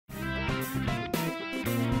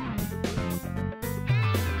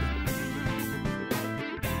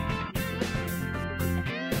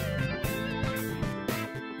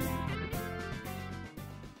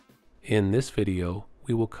In this video,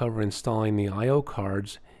 we will cover installing the I/O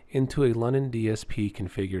cards into a London DSP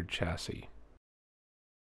configured chassis.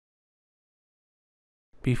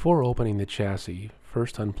 Before opening the chassis,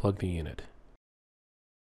 first unplug the unit.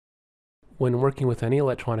 When working with any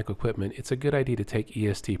electronic equipment, it's a good idea to take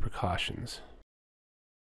ESD precautions.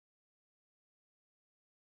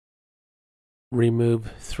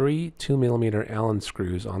 Remove 3 2mm Allen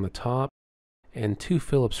screws on the top and 2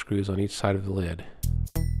 Phillips screws on each side of the lid.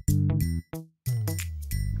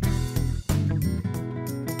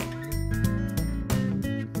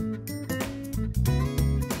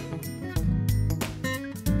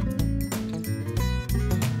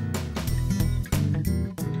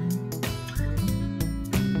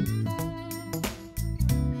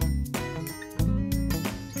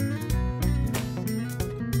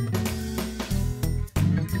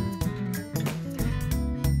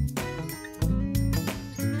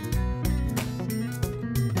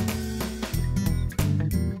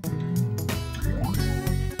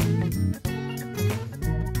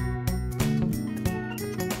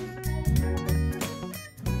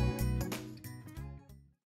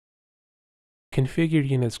 Configured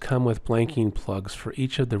units come with blanking plugs for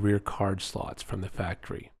each of the rear card slots from the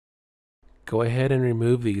factory. Go ahead and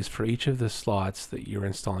remove these for each of the slots that you're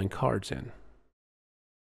installing cards in.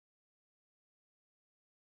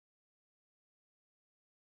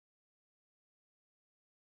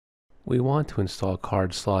 We want to install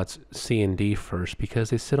card slots C and D first because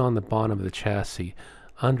they sit on the bottom of the chassis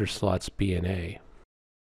under slots B and A.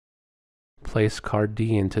 Place card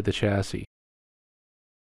D into the chassis.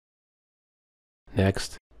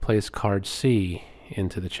 Next, place card C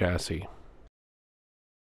into the chassis.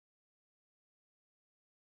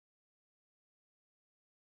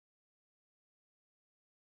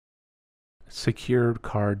 Secure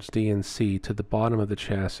cards D and C to the bottom of the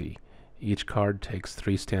chassis. Each card takes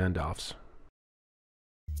 3 standoffs.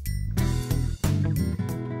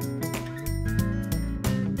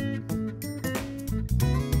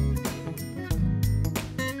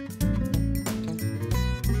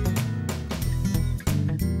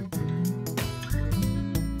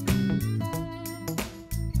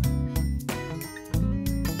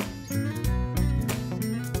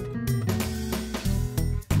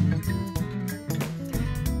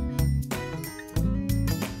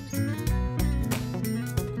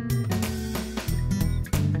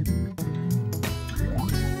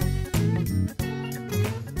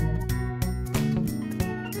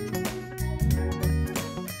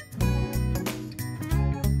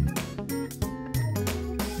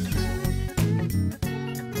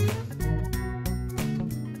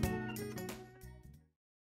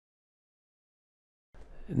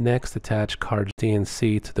 Next, attach cards D and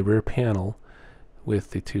C to the rear panel with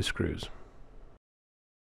the 2 screws.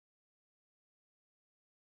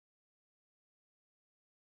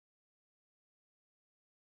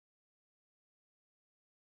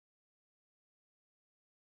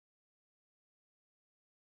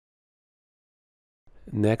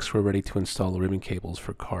 Next, we're ready to install the ribbon cables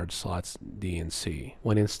for card slots D and C.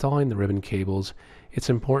 When installing the ribbon cables, it's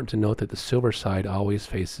important to note that the silver side always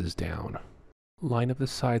faces down. Line up the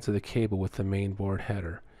sides of the cable with the main board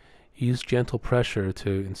header. Use gentle pressure to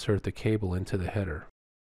insert the cable into the header.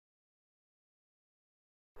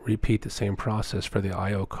 Repeat the same process for the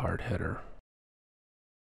I/O card header.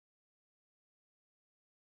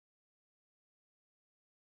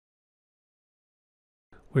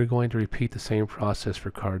 We're going to repeat the same process for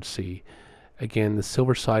card C. Again, the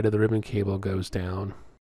silver side of the ribbon cable goes down.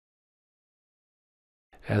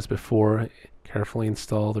 As before, carefully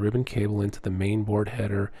install the ribbon cable into the main board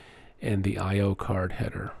header and the I/O card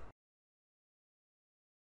header.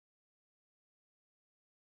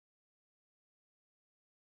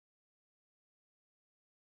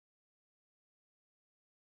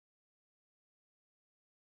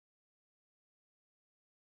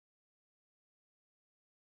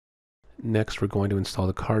 Next, we're going to install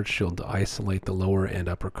the card shield to isolate the lower and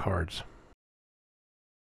upper cards.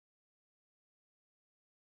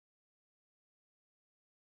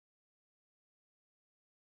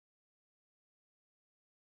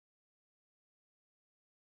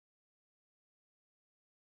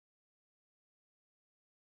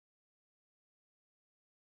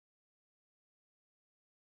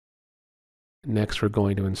 Next, we're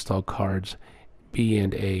going to install cards B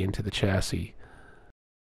and A into the chassis.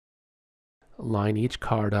 Line each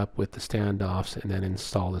card up with the standoffs and then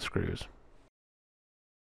install the screws.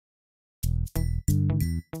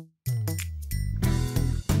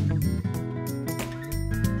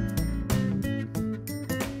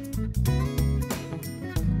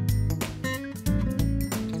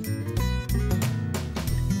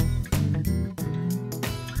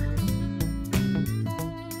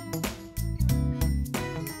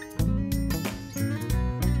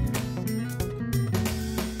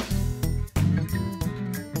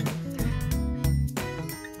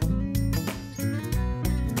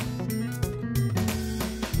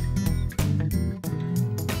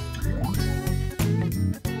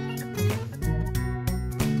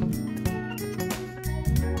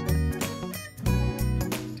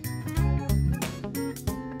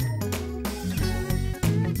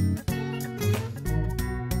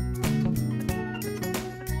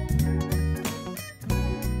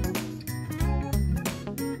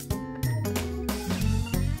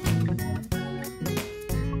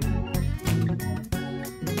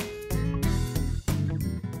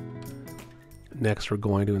 Next, we're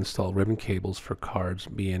going to install ribbon cables for cards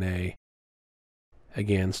B and A.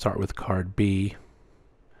 Again, start with card B,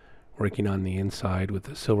 working on the inside with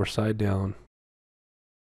the silver side down.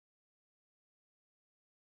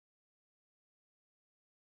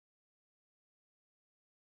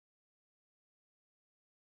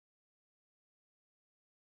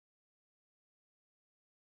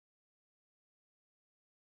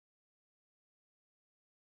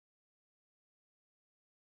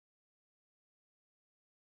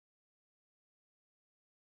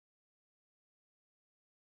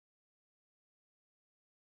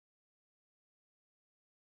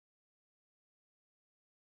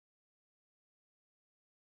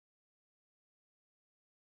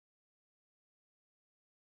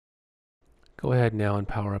 Go ahead now and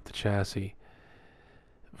power up the chassis.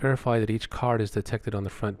 Verify that each card is detected on the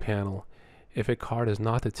front panel. If a card is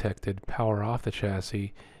not detected, power off the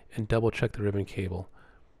chassis and double check the ribbon cable.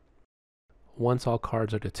 Once all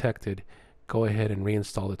cards are detected, go ahead and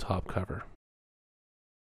reinstall the top cover.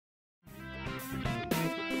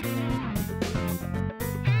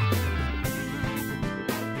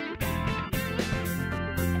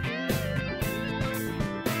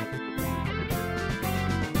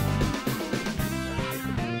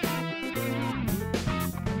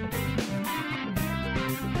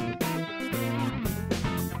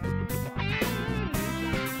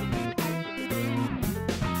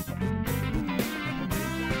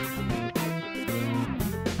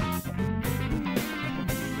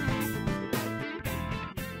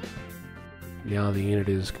 Now the unit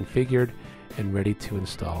is configured and ready to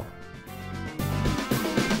install.